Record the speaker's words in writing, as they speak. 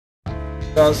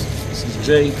Guys, this is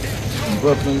Jay from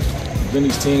Brooklyn,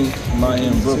 Vinny's team. I'm out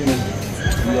here in Brooklyn.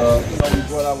 We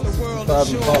brought our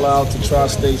 65 Impala out to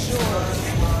Tri-State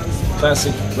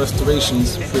Classic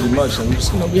Restorations, pretty much. And we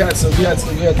just, we had to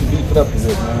beef it up a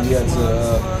bit, man. We had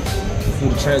to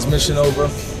move the transmission over.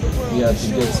 We had to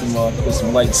get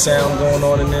some light sound going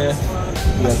on in there.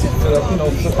 We had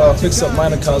to fix up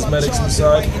minor cosmetics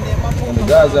inside. And the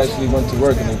guys actually went to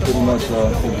work and they pretty much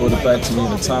they brought it back to me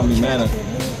in a timely manner.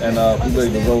 And we're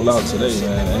ready to roll out today,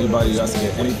 man. Anybody who has to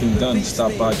get anything done,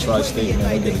 stop by Tri-State,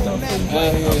 man. We'll get it done for you. I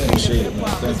appreciate it, man.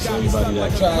 Thanks to everybody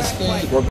that worked